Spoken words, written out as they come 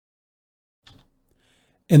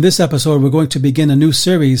In this episode, we're going to begin a new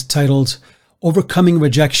series titled Overcoming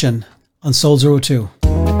Rejection on Soul 02.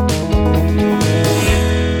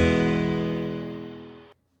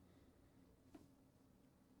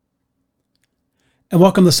 And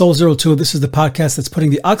welcome to Soul 02. This is the podcast that's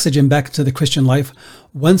putting the oxygen back into the Christian life,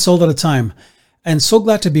 one soul at a time. And so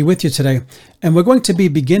glad to be with you today. And we're going to be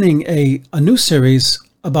beginning a new series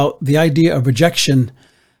about the idea of rejection.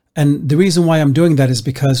 And the reason why I'm doing that is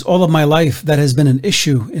because all of my life, that has been an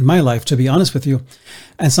issue in my life, to be honest with you,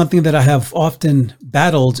 and something that I have often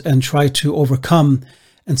battled and tried to overcome,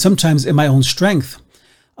 and sometimes in my own strength.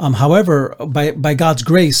 However, by God's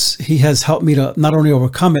grace, He has helped me to not only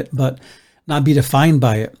overcome it, but not be defined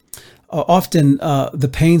by it. Often, the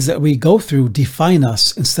pains that we go through define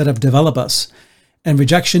us instead of develop us, and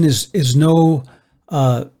rejection is no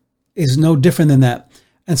different than that.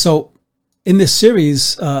 And so, in this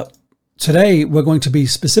series, today we're going to be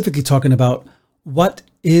specifically talking about what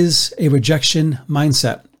is a rejection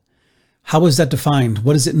mindset. How is that defined?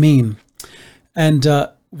 What does it mean? And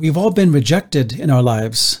we've all been rejected in our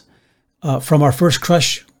lives, from our first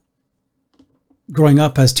crush growing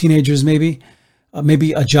up as teenagers, maybe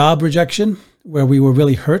a job rejection where we were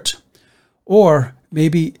really hurt, or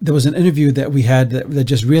maybe there was an interview that we had that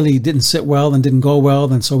just really didn't sit well and didn't go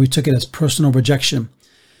well, and so we took it as personal rejection.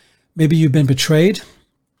 Maybe you've been betrayed.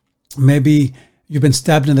 Maybe you've been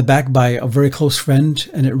stabbed in the back by a very close friend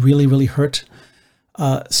and it really, really hurt.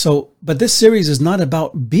 But this series is not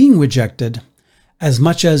about being rejected as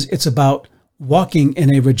much as it's about walking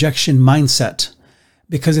in a rejection mindset.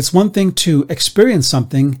 Because it's one thing to experience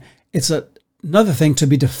something, it's another thing to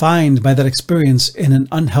be defined by that experience in an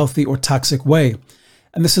unhealthy or toxic way.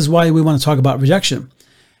 And this is why we want to talk about rejection.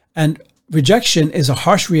 And rejection is a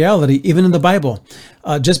harsh reality, even in the Bible.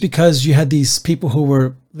 Just because you had these people who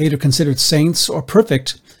were later considered saints or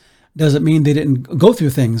perfect doesn't mean they didn't go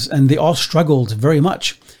through things, and they all struggled very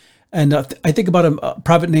much. And I think about a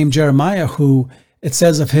prophet named Jeremiah, who it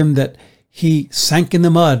says of him that he sank in the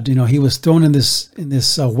mud. You know, he was thrown in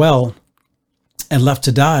this well and left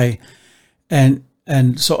to die. And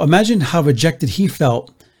so imagine how rejected he felt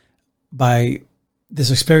by this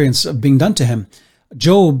experience of being done to him.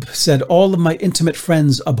 Job said, "All of my intimate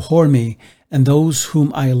friends abhor me, and those whom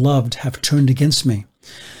I loved have turned against me."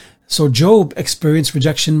 So Job experienced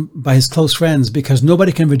rejection by his close friends, because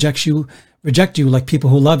nobody can reject you like people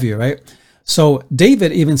who love you, right? So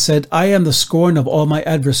David even said, "I am the scorn of all my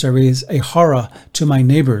adversaries, a horror to my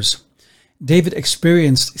neighbors." David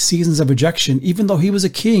experienced seasons of rejection, even though he was a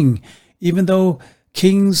king, even though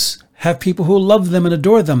kings have people who love them and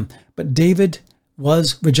adore them. But David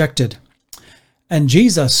was rejected. And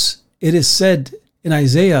Jesus, it is said in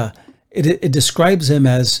Isaiah, it describes him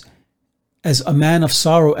as a man of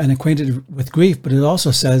sorrow and acquainted with grief, but it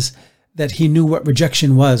also says that he knew what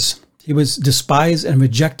rejection was. He was despised and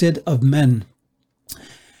rejected of men.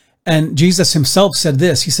 And Jesus himself said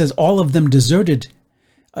this. He says, all of them deserted.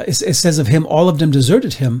 It says of him, all of them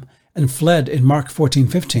deserted him and fled in Mark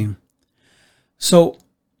 14:15. So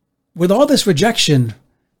with all this rejection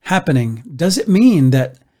happening, does it mean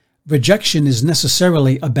that rejection is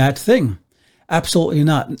necessarily a bad thing? Absolutely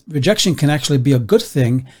not. Rejection can actually be a good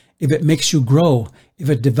thing if it makes you grow,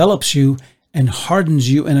 if it develops you and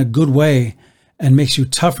hardens you in a good way and makes you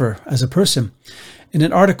tougher as a person. In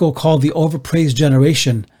an article called The Overpraised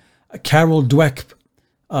Generation, Dr. Carol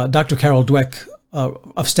Dweck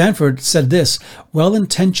of Stanford said this: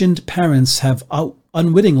 well-intentioned parents have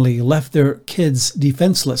unwittingly left their kids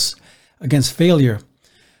defenseless against failure.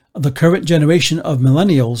 The current generation of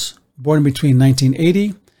millennials, born between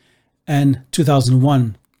 1980 and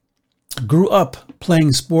 2001, grew up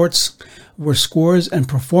playing sports where scores and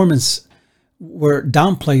performance were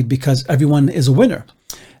downplayed because everyone is a winner.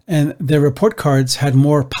 And their report cards had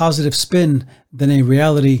more positive spin than a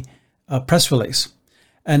reality press release.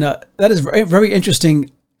 And that is very, very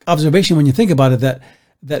interesting observation when you think about it,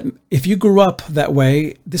 that if you grew up that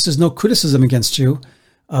way, this is no criticism against you,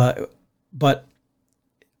 but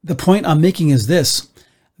the point I'm making is this,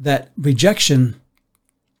 that rejection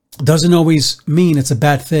doesn't always mean it's a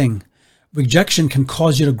bad thing. Rejection can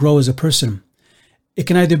cause you to grow as a person. It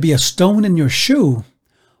can either be a stone in your shoe,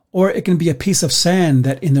 or it can be a piece of sand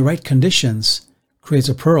that in the right conditions creates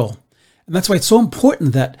a pearl. And that's why it's so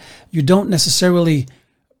important that you don't necessarily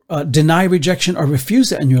deny rejection or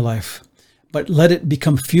refuse it in your life, but let it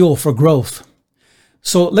become fuel for growth.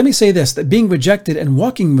 So let me say this, that being rejected and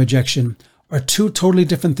walking in rejection are two totally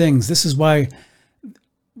different things. This is why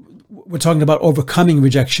we're talking about overcoming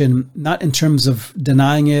rejection, not in terms of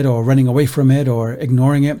denying it or running away from it or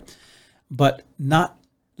ignoring it, but not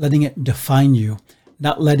letting it define you,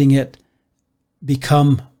 not letting it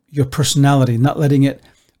become your personality, not letting it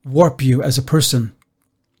warp you as a person.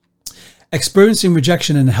 Experiencing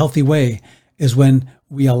rejection in a healthy way is when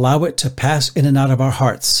we allow it to pass in and out of our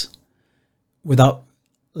hearts without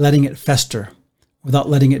letting it fester, without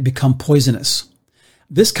letting it become poisonous.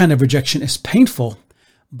 This kind of rejection is painful,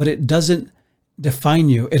 but it doesn't define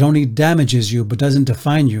you. It only damages you, but doesn't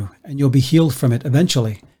define you, and you'll be healed from it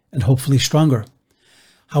eventually and hopefully stronger.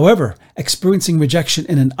 However, experiencing rejection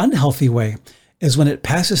in an unhealthy way is when it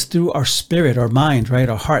passes through our spirit, our mind, right,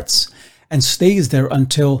 our hearts, and stays there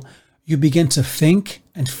until you begin to think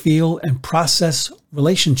and feel and process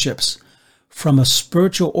relationships from a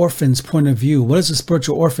spiritual orphan's point of view. What is a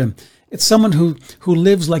spiritual orphan? It's someone who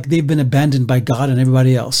lives like they've been abandoned by God and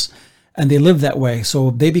everybody else, and they live that way.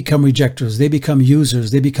 So they become rejectors, they become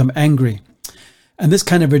users, they become angry. And this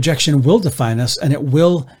kind of rejection will define us, and it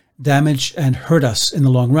will damage and hurt us in the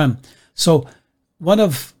long run. So one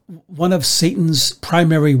of Satan's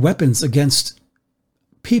primary weapons against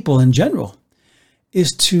people in general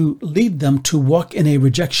is to lead them to walk in a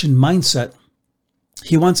rejection mindset.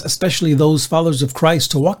 He wants especially those followers of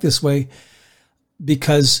Christ to walk this way,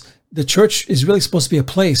 because the church is really supposed to be a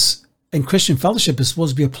place, and Christian fellowship is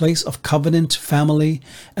supposed to be a place of covenant, family,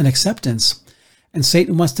 and acceptance. And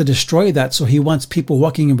Satan wants to destroy that, so he wants people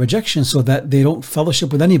walking in rejection so that they don't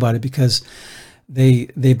fellowship with anybody because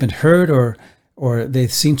they've been hurt or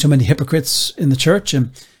they've seen too many hypocrites in the church.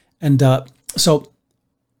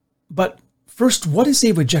 But first, what is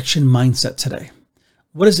a rejection mindset today?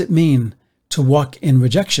 What does it mean to walk in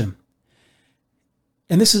rejection?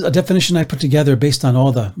 And this is a definition I put together based on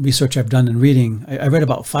all the research I've done and reading. I read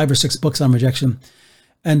about 5 or 6 books on rejection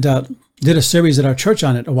and did a series at our church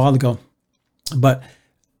on it a while ago. But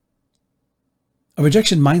a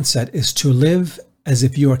rejection mindset is to live as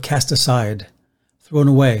if you are cast aside, thrown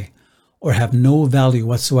away, or have no value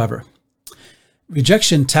whatsoever.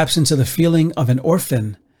 Rejection taps into the feeling of an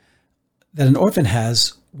orphan that an orphan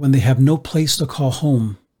has when they have no place to call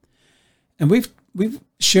home. And we've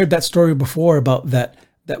shared that story before about that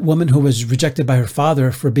woman who was rejected by her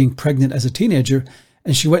father for being pregnant as a teenager,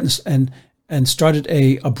 and she went and started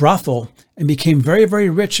a brothel and became very, very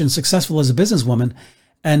rich and successful as a businesswoman.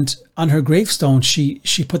 And on her gravestone, she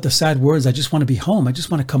put the sad words, "I just want to be home. I just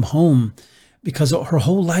want to come home," because her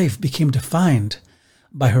whole life became defined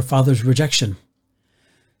by her father's rejection.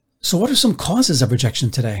 So what are some causes of rejection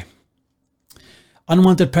today?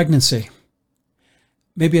 Unwanted pregnancy.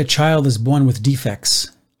 Maybe a child is born with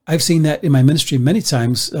defects. I've seen that in my ministry many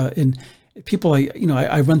times in people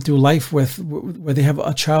I run through life with, where they have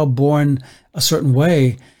a child born a certain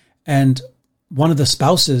way, and one of the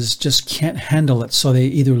spouses just can't handle it, so they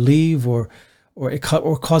either leave or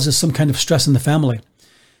causes some kind of stress in the family.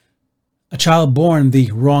 A child born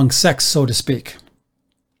the wrong sex, so to speak,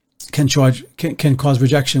 can cause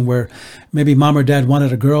rejection, where maybe mom or dad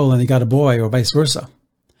wanted a girl and they got a boy, or vice versa.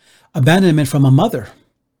 Abandonment from a mother,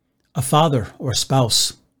 a father, or a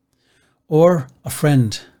spouse, or a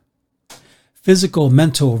friend. Physical,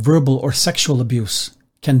 mental, verbal, or sexual abuse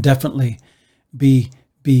can definitely be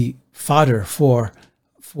fodder for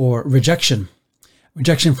rejection.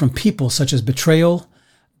 Rejection from people such as betrayal,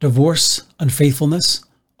 divorce, unfaithfulness.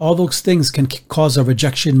 All those things can cause a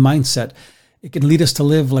rejection mindset. It can lead us to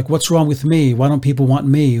live like, what's wrong with me? Why don't people want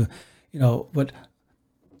me?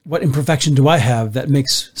 What imperfection do I have that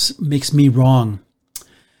makes me wrong?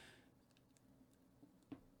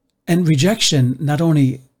 And rejection not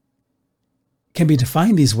only can be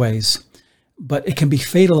defined these ways, but it can be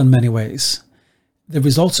fatal in many ways. The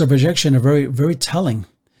results of rejection are very, very telling.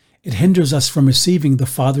 It hinders us from receiving the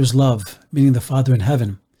Father's love, meaning the Father in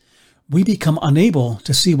heaven. We become unable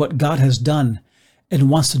to see what God has done and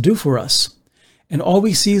wants to do for us. And all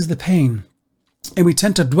we see is the pain. And we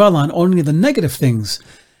tend to dwell on only the negative things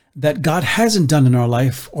that God hasn't done in our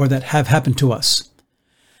life or that have happened to us.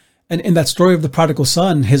 And in that story of the prodigal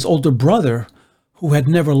son, his older brother, who had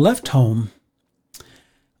never left home,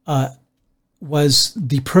 was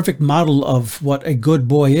the perfect model of what a good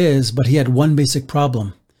boy is, but he had one basic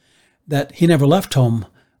problem, that he never left home,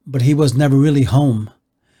 but he was never really home,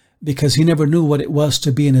 because he never knew what it was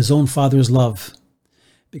to be in his own father's love.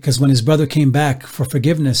 Because when his brother came back for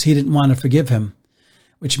forgiveness, he didn't want to forgive him,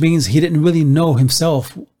 which means he didn't really know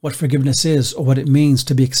himself what forgiveness is or what it means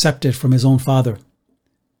to be accepted from his own father.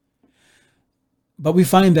 But we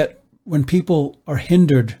find that when people are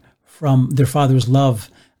hindered from their father's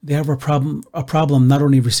love, they have a problem not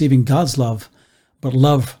only receiving God's love, but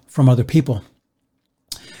love from other people.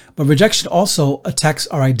 But rejection also attacks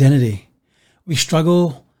our identity. We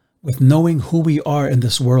struggle with knowing who we are in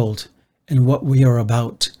this world and what we are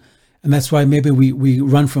about. And that's why maybe we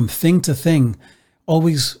run from thing to thing,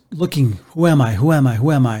 always looking, who am I? Who am I?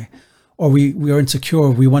 Who am I? Or we are insecure.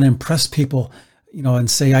 We want to impress people, and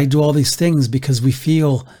say, I do all these things because we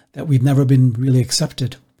feel that we've never been really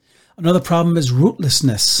accepted. Another problem is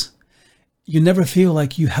rootlessness. You never feel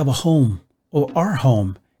like you have a home or are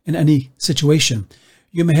home in any situation.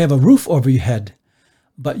 You may have a roof over your head,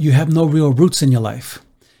 but you have no real roots in your life,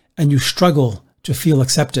 and you struggle to feel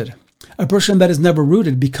accepted. A person that is never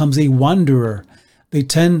rooted becomes a wanderer. They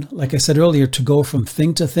tend, like I said earlier, to go from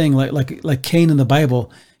thing to thing, like Cain in the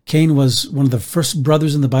Bible. Cain was one of the first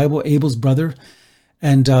brothers in the Bible, Abel's brother.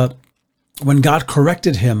 And when God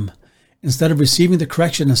corrected him, instead of receiving the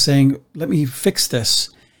correction and saying, let me fix this,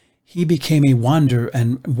 he became a wanderer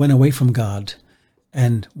and went away from God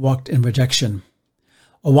and walked in rejection.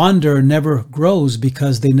 A wanderer never grows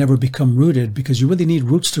because they never become rooted, because you really need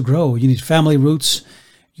roots to grow. You need family roots.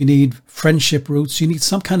 You need friendship roots. You need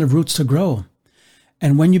some kind of roots to grow.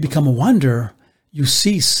 And when you become a wanderer, you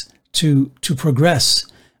cease to progress,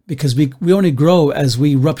 because we only grow as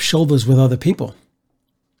we rub shoulders with other people.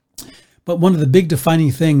 But one of the big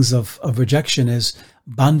defining things of rejection is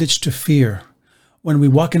bondage to fear. When we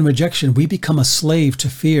walk in rejection, we become a slave to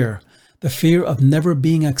fear, the fear of never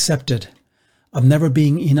being accepted, of never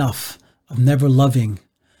being enough, of never loving,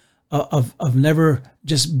 of never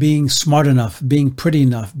just being smart enough, being pretty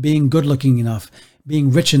enough, being good looking enough,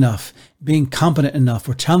 being rich enough, being competent enough,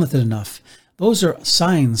 or talented enough. Those are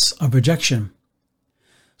signs of rejection.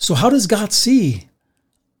 So how does God see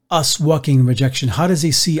us walking in rejection? How does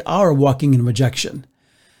he see our walking in rejection?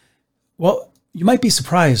 Well, you might be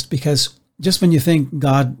surprised, because just when you think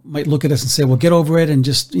God might look at us and say, well, get over it and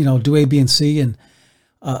just, do A, B, and C. And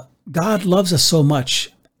God loves us so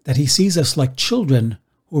much that he sees us like children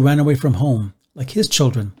who ran away from home, like his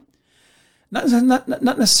children. Not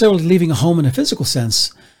necessarily leaving a home in a physical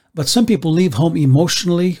sense, but some people leave home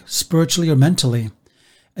emotionally, spiritually, or mentally.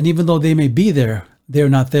 And even though they may be there, they're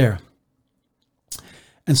not there.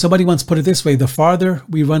 And somebody once put it this way: the farther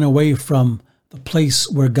we run away from the place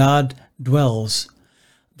where God dwells,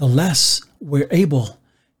 the less we're able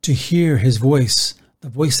to hear his voice, the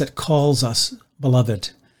voice that calls us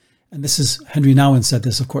beloved. And this is, Henry Nouwen said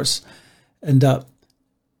this, of course. And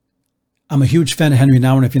I'm a huge fan of Henry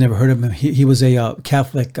Nouwen. If you never heard of him, he was a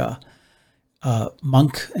Catholic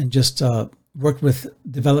monk, and just worked with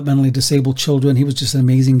developmentally disabled children. He was just an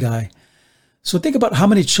amazing guy. So think about how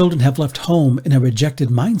many children have left home in a rejected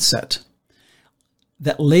mindset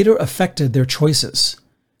that later affected their choices,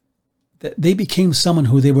 that they became someone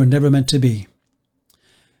who they were never meant to be.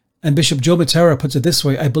 And Bishop Joe Mattera puts it this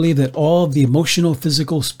way: I believe that all of the emotional,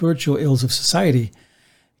 physical, spiritual ills of society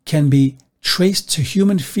can be traced to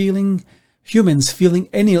humans feeling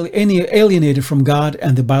alienated from God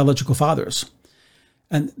and the biological fathers.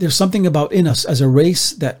 And there's something about in us as a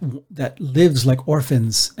race that lives like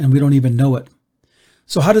orphans, and we don't even know it.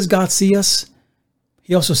 So how does God see us?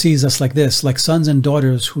 He also sees us like this, like sons and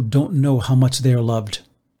daughters who don't know how much they are loved.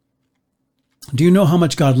 Do you know how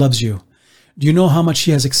much God loves you? Do you know how much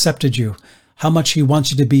he has accepted you? How much he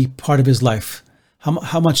wants you to be part of his life?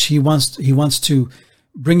 How much he wants to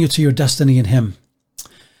bring you to your destiny in him?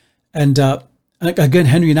 And again,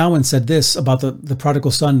 Henry Nouwen said this about the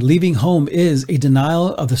prodigal son: leaving home is a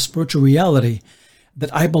denial of the spiritual reality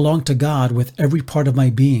that I belong to God with every part of my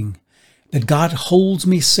being, that God holds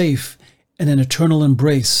me safe in an eternal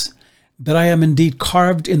embrace, that I am indeed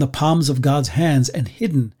carved in the palms of God's hands and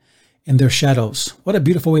hidden in their shadows. What a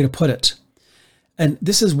beautiful way to put it. And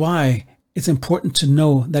this is why it's important to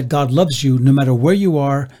know that God loves you no matter where you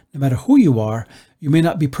are, no matter who you are. You may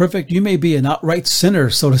not be perfect. You may be an outright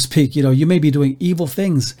sinner, so to speak. You may be doing evil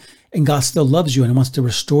things, and God still loves you and wants to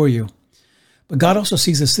restore you. But God also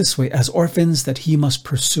sees us this way, as orphans that he must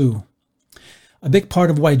pursue. A big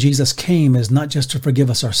part of why Jesus came is not just to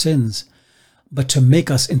forgive us our sins, but to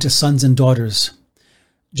make us into sons and daughters.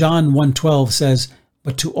 John 1:12 says,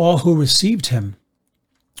 but to all who received him,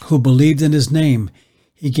 who believed in his name,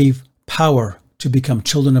 he gave power to become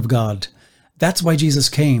children of God. That's why Jesus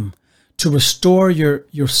came, to restore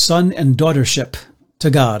your son and daughtership to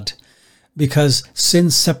God, because sin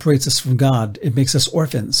separates us from God. It makes us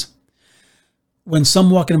orphans. When some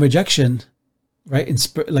walk in rejection, right,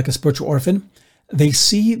 like a spiritual orphan, they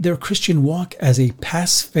see their Christian walk as a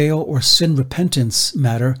pass, fail, or sin repentance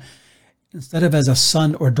matter instead of as a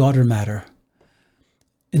son or daughter matter.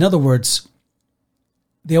 In other words,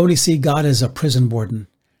 they only see God as a prison warden,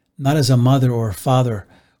 not as a mother or a father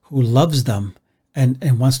who loves them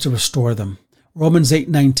and wants to restore them. Romans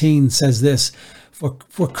 8:19 says this: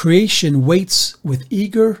 For creation waits with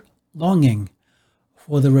eager longing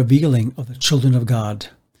for the revealing of the children of God.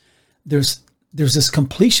 there's this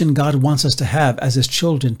completion God wants us to have as his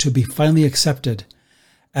children, to be finally accepted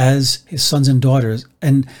as his sons and daughters,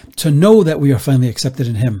 and to know that we are finally accepted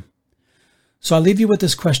in him. So I'll leave you with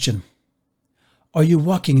this question. Are you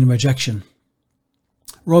walking in rejection?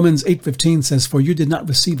 Romans 8:15 says, "For you did not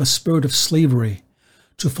receive a spirit of slavery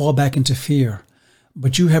to fall back into fear,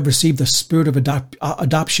 but you have received the spirit of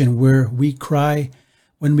adoption when we cry,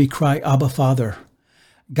 Abba, Father."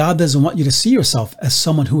 God doesn't want you to see yourself as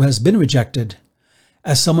someone who has been rejected,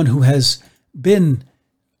 as someone who has been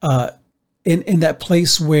in that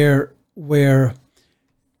place where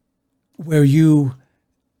you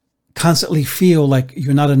constantly feel like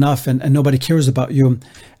you're not enough and nobody cares about you.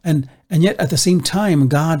 And yet at the same time,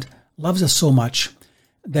 God loves us so much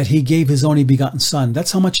that he gave his only begotten son.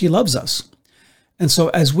 That's how much he loves us. And so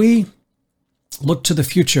as we look to the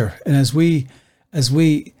future, and as we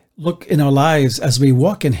look in our lives, as we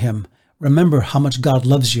walk in him, remember how much God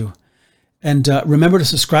loves you. And remember to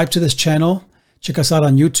subscribe to this channel. Check us out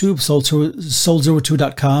on YouTube,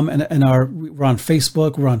 soul02.com, and we're on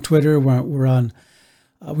Facebook, we're on Twitter, we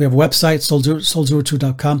have a website,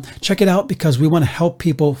 soul02.com. Check it out, because we want to help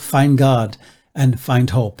people find God and find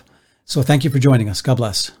hope. So thank you for joining us. God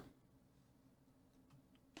bless.